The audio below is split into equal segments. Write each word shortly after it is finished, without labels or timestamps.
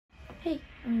Hey,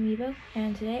 I'm Amiibo,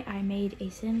 and today I made a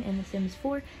sim in The Sims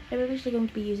 4 that we're eventually going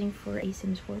to be using for a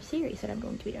Sims 4 series that I'm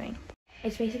going to be doing.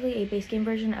 It's basically a base game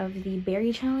version of the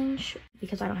berry challenge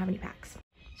because I don't have any packs.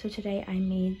 So today I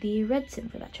made the red sim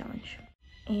for that challenge,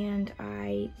 and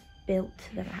I built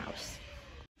them a house.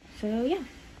 So yeah.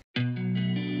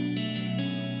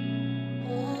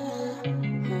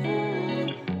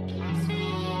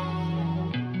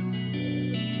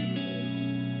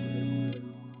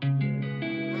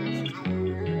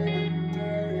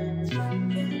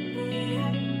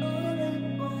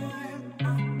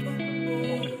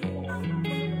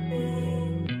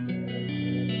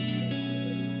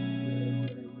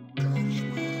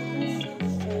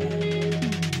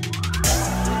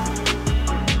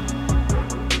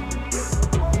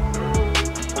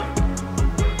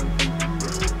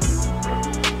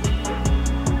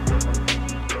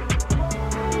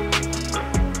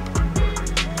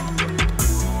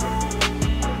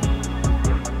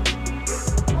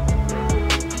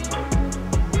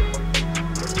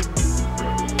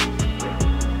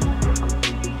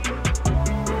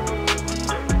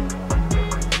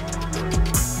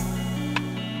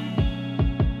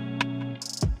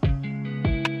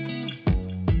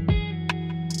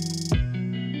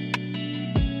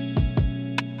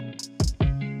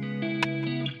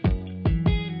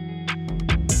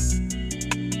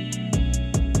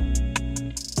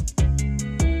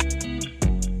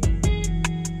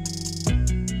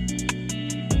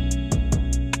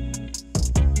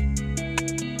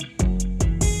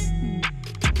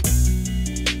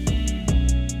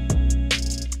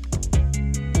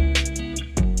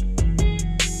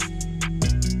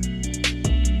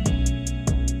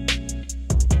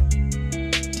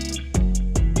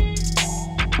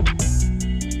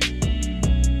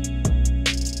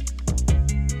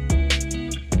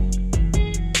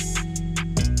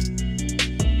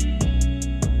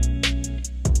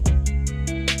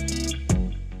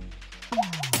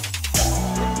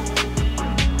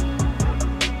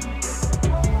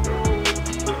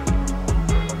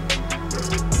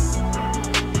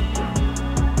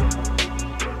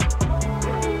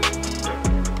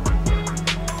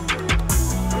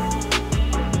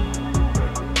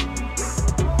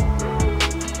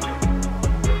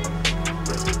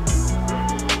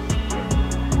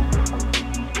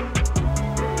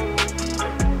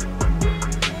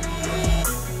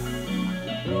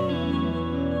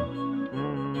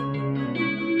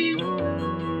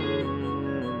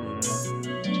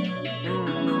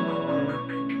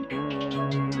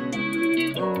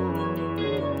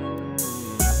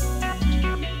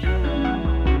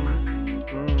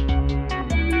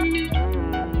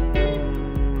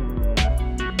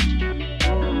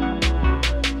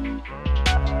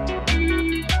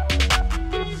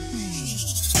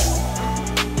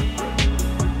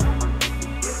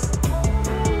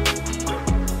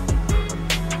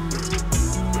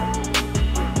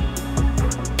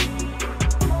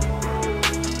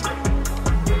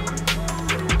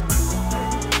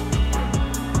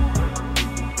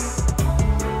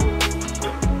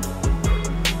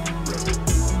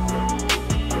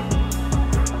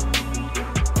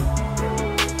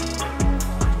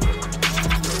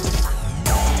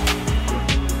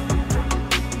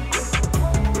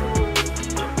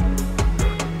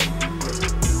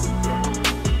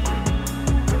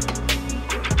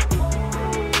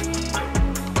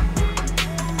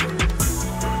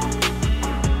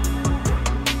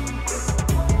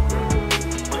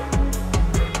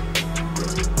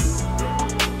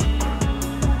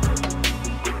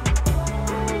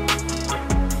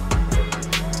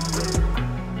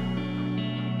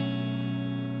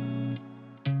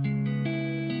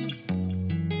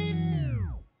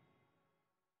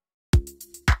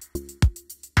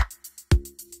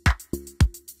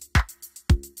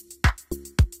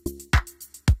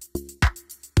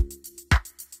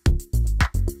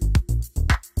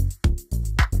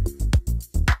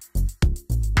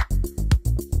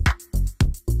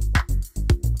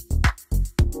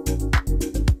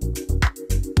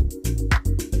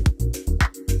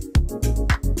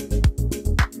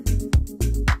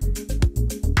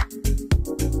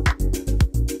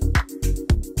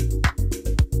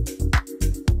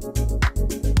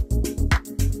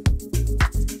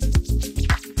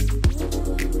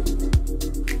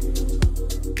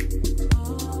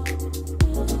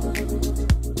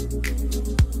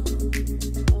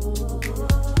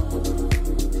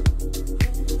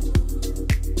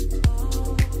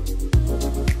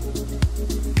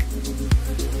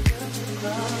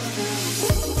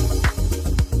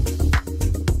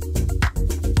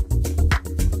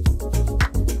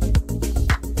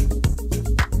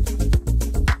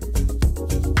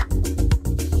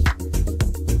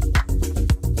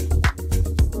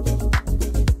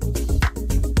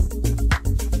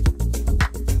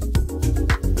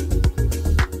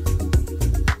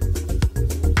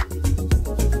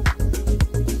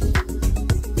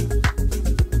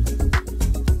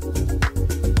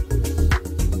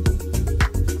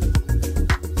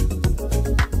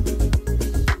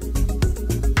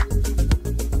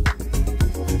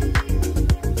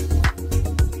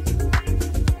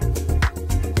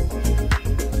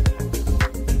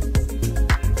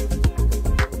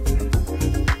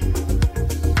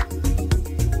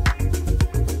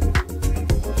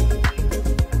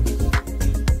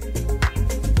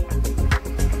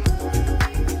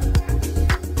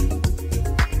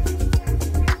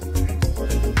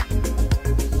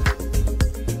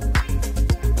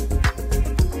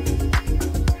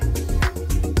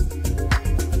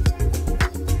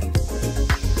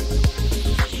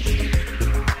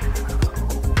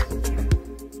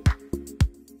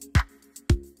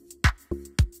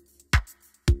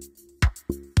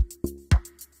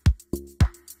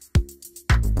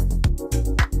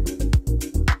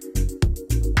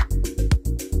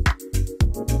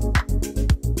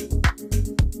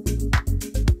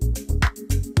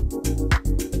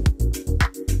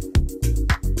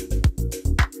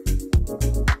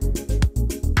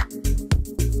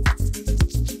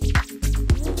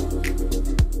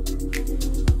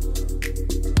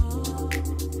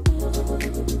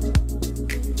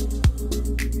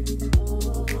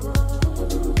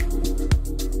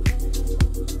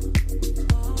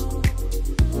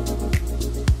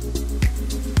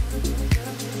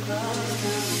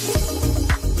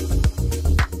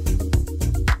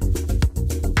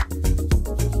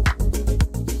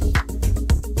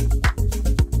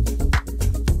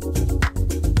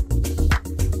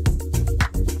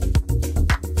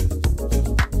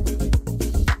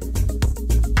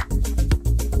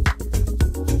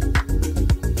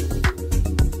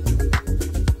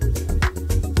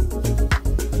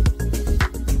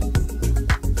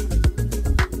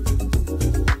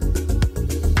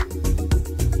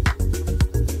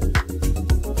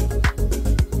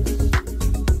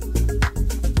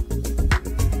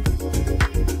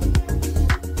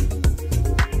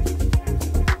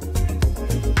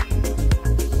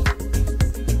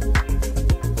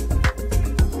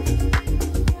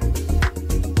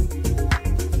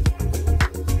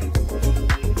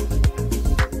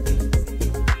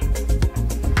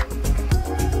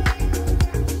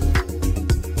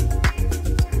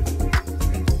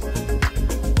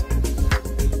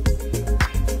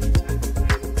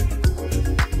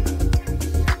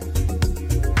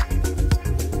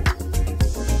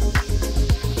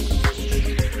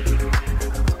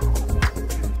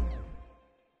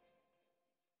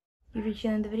 to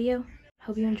the end of the video.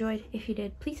 Hope you enjoyed. If you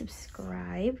did, please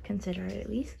subscribe, consider it at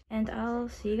least. And I'll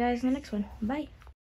see you guys in the next one. Bye!